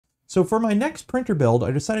So for my next printer build,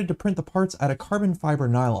 I decided to print the parts out of carbon fiber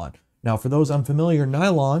nylon. Now for those unfamiliar,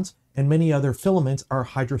 nylons and many other filaments are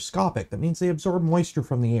hygroscopic. That means they absorb moisture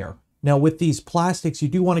from the air. Now with these plastics, you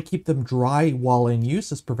do want to keep them dry while in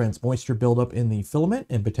use. This prevents moisture buildup in the filament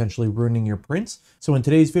and potentially ruining your prints. So in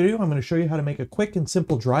today's video, I'm going to show you how to make a quick and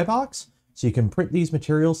simple dry box so you can print these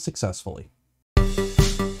materials successfully.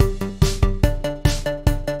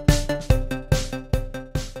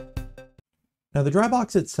 Now the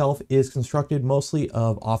Drybox itself is constructed mostly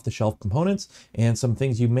of off-the-shelf components and some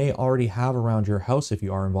things you may already have around your house if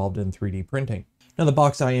you are involved in 3D printing. Now the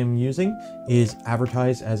box I am using is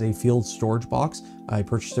advertised as a field storage box. I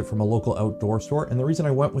purchased it from a local outdoor store, and the reason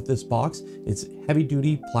I went with this box, it's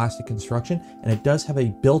heavy-duty plastic construction and it does have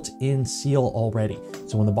a built-in seal already.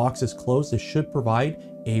 So when the box is closed, this should provide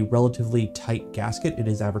a relatively tight gasket. It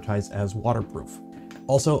is advertised as waterproof.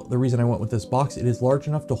 Also, the reason I went with this box, it is large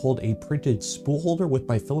enough to hold a printed spool holder with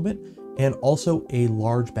my filament and also a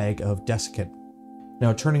large bag of desiccant.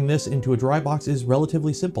 Now turning this into a dry box is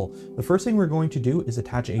relatively simple. The first thing we're going to do is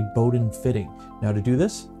attach a Bowden fitting. Now to do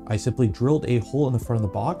this, I simply drilled a hole in the front of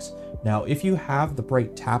the box. Now if you have the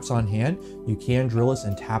bright taps on hand, you can drill this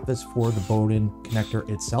and tap this for the Bowden connector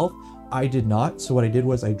itself. I did not, so what I did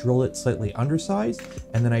was I drilled it slightly undersized,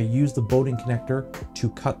 and then I used the Bowden connector to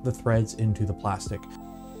cut the threads into the plastic.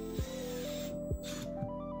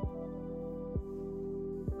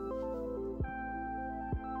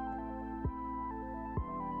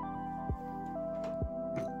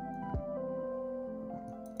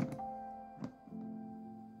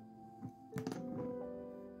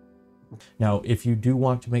 Now, if you do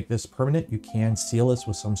want to make this permanent, you can seal this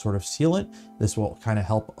with some sort of sealant. This will kind of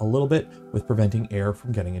help a little bit with preventing air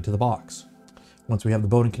from getting into the box. Once we have the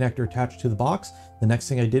Bowden connector attached to the box, the next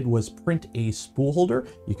thing I did was print a spool holder.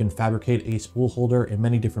 You can fabricate a spool holder in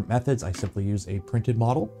many different methods. I simply use a printed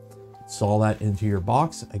model. Install that into your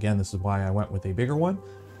box. Again, this is why I went with a bigger one.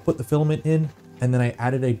 Put the filament in, and then I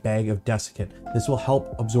added a bag of desiccant. This will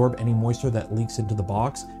help absorb any moisture that leaks into the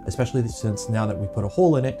box, especially since now that we put a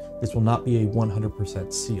hole in it, this will not be a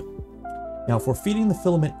 100% seal. Now for feeding the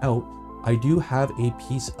filament out, I do have a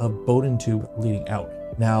piece of Bowden tube leading out.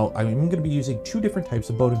 Now I'm going to be using two different types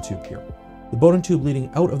of Bowden tube here. The Bowden tube leading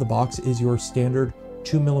out of the box is your standard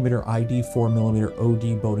 2mm ID, 4mm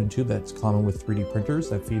OD Bowden tube that's common with 3D printers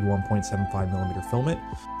that feed 1.75mm filament.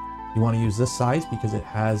 You want to use this size because it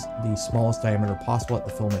has the smallest diameter possible that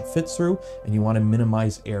the filament fits through, and you want to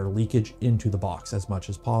minimize air leakage into the box as much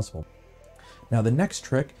as possible. Now the next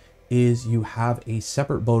trick is you have a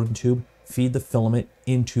separate Bowden tube feed the filament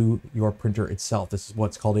into your printer itself. This is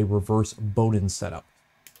what's called a reverse Bowden setup.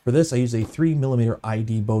 For this, I use a 3mm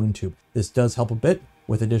ID Bowden tube. This does help a bit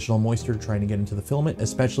with additional moisture trying to get into the filament,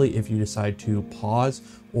 especially if you decide to pause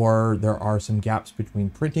or there are some gaps between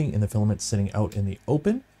printing and the filament sitting out in the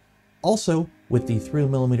open. Also, with the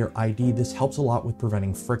 3mm ID, this helps a lot with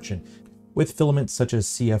preventing friction. With filaments such as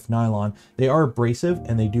CF nylon, they are abrasive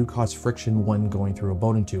and they do cause friction when going through a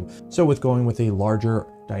Bowden tube. So with going with a larger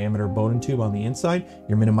diameter Bowden tube on the inside,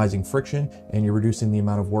 you're minimizing friction and you're reducing the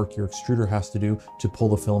amount of work your extruder has to do to pull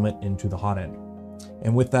the filament into the hot end.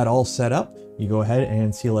 And with that all set up, you go ahead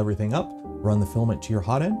and seal everything up, run the filament to your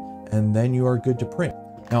hot end, and then you are good to print.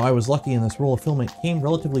 Now I was lucky and this roll of filament came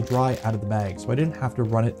relatively dry out of the bag, so I didn't have to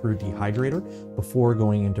run it through a dehydrator before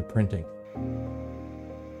going into printing.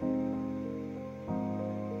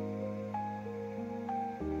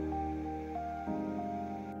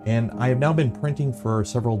 And I have now been printing for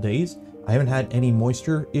several days. I haven't had any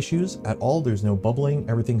moisture issues at all. There's no bubbling.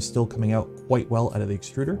 Everything's still coming out quite well out of the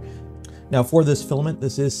extruder. Now for this filament,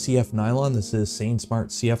 this is CF nylon. This is SaneSmart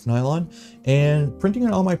CF nylon, and printing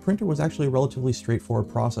it on my printer was actually a relatively straightforward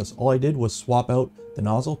process. All I did was swap out the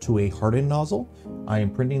nozzle to a hardened nozzle. I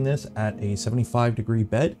am printing this at a 75-degree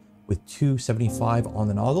bed with 275 on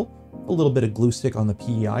the nozzle, a little bit of glue stick on the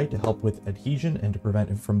PEI to help with adhesion and to prevent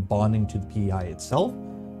it from bonding to the PEI itself.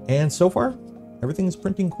 And so far, everything is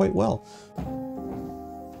printing quite well.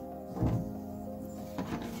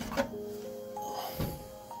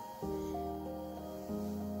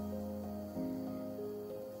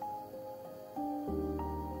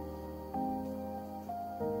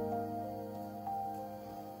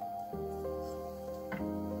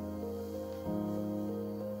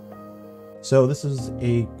 So this is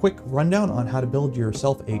a quick rundown on how to build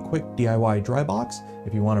yourself a quick DIY dry box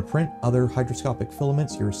if you want to print other hydroscopic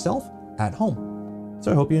filaments yourself at home.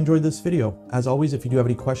 So I hope you enjoyed this video. As always, if you do have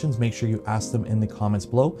any questions, make sure you ask them in the comments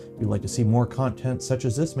below. If you'd like to see more content such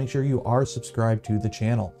as this, make sure you are subscribed to the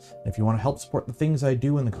channel. And if you want to help support the things I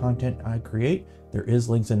do and the content I create, there is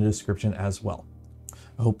links in the description as well.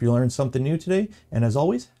 I hope you learned something new today, and as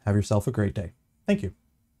always, have yourself a great day. Thank you.